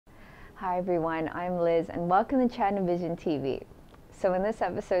Hi everyone, I'm Liz and welcome to Chat and Vision TV. So in this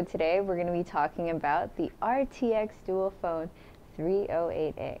episode today, we're going to be talking about the RTX Dualphone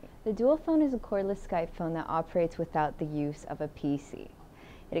 308A. The Dualphone is a cordless Skype phone that operates without the use of a PC.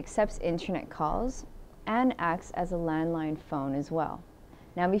 It accepts internet calls and acts as a landline phone as well.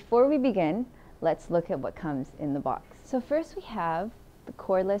 Now before we begin, let's look at what comes in the box. So first we have the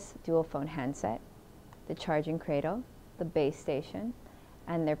cordless Dualphone handset, the charging cradle, the base station,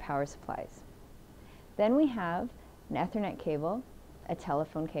 and their power supplies. Then we have an Ethernet cable, a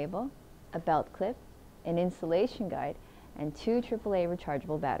telephone cable, a belt clip, an installation guide, and 2 AAA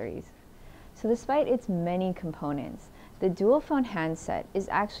rechargeable batteries. So despite its many components, the Dualphone handset is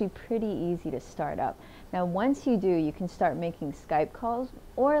actually pretty easy to start up. Now once you do, you can start making Skype calls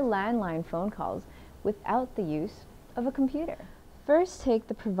or landline phone calls without the use of a computer. First, take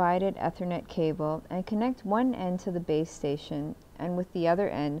the provided Ethernet cable and connect one end to the base station, and with the other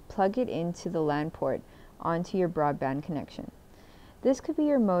end, plug it into the LAN port onto your broadband connection. This could be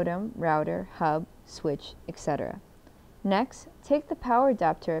your modem, router, hub, switch, etc. Next, take the power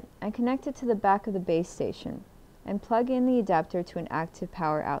adapter and connect it to the back of the base station, and plug in the adapter to an active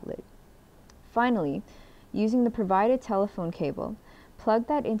power outlet. Finally, using the provided telephone cable, plug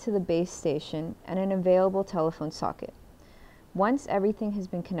that into the base station and an available telephone socket. Once everything has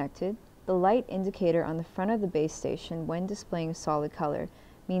been connected, the light indicator on the front of the base station when displaying a solid color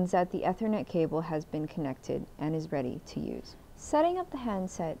means that the Ethernet cable has been connected and is ready to use. Setting up the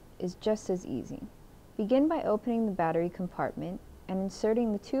handset is just as easy. Begin by opening the battery compartment and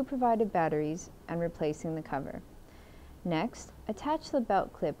inserting the 2 provided batteries and replacing the cover. Next, attach the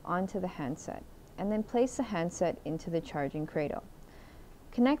belt clip onto the handset and then place the handset into the charging cradle.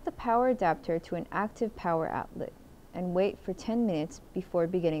 Connect the power adapter to an active power outlet and wait for 10 minutes before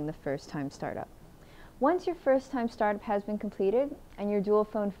beginning the first time startup. Once your first time startup has been completed and your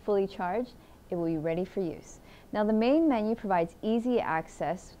Dualphone fully charged, it will be ready for use. Now the main menu provides easy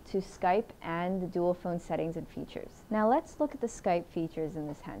access to Skype and the Dualphone settings and features. Now let's look at the Skype features in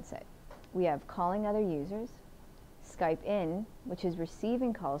this handset. We have calling other users, Skype in, which is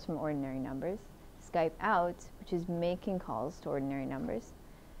receiving calls from ordinary numbers, Skype out, which is making calls to ordinary numbers,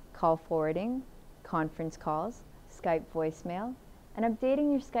 call forwarding, conference calls, Skype voicemail, and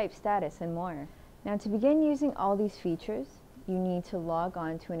updating your Skype status and more. Now to begin using all these features, you need to log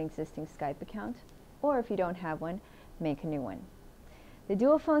on to an existing Skype account, or if you don't have one, make a new one. The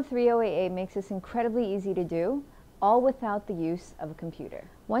Dualphone 308A makes this incredibly easy to do, all without the use of a computer.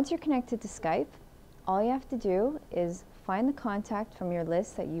 Once you're connected to Skype, all you have to do is find the contact from your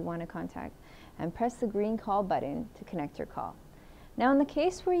list that you want to contact and press the green call button to connect your call. Now in the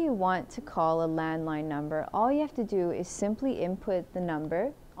case where you want to call a landline number, all you have to do is simply input the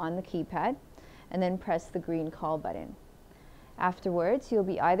number on the keypad and then press the green call button. Afterwards, you'll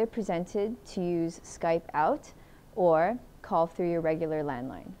be either presented to use Skype out or call through your regular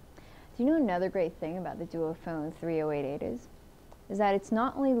landline. Do you know another great thing about the Dualphone 308 is that it's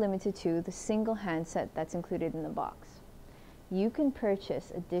not only limited to the single handset that's included in the box. You can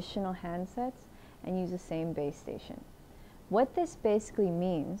purchase additional handsets and use the same base station. What this basically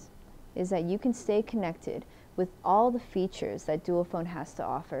means is that you can stay connected with all the features that Dualphone has to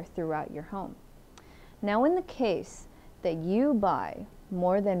offer throughout your home. Now in the case that you buy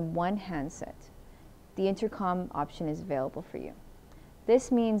more than one handset, the intercom option is available for you. This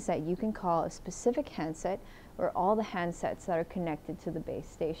means that you can call a specific handset or all the handsets that are connected to the base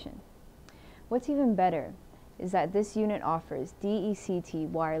station. What's even better is that this unit offers DECT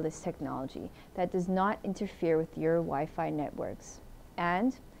wireless technology that does not interfere with your Wi-Fi networks.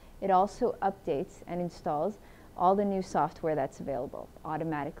 And it also updates and installs all the new software that's available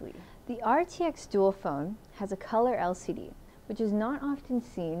automatically. The RTX Dualphone has a color LCD, which is not often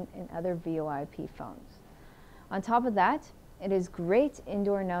seen in other VOIP phones. On top of that, it has great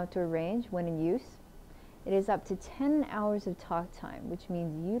indoor and outdoor range when in use. It is up to 10 hours of talk time, which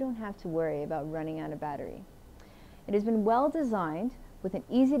means you don't have to worry about running out of battery. It has been well designed with an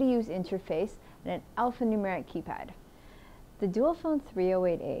easy-to-use interface and an alphanumeric keypad. The Dualphone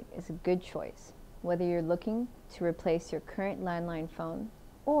 308A is a good choice, whether you're looking to replace your current landline phone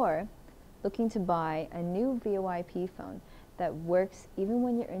or looking to buy a new VOIP phone that works even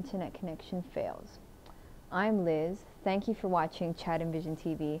when your internet connection fails. I'm Liz. Thank you for watching Chat and Vision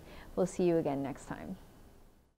TV. We'll see you again next time.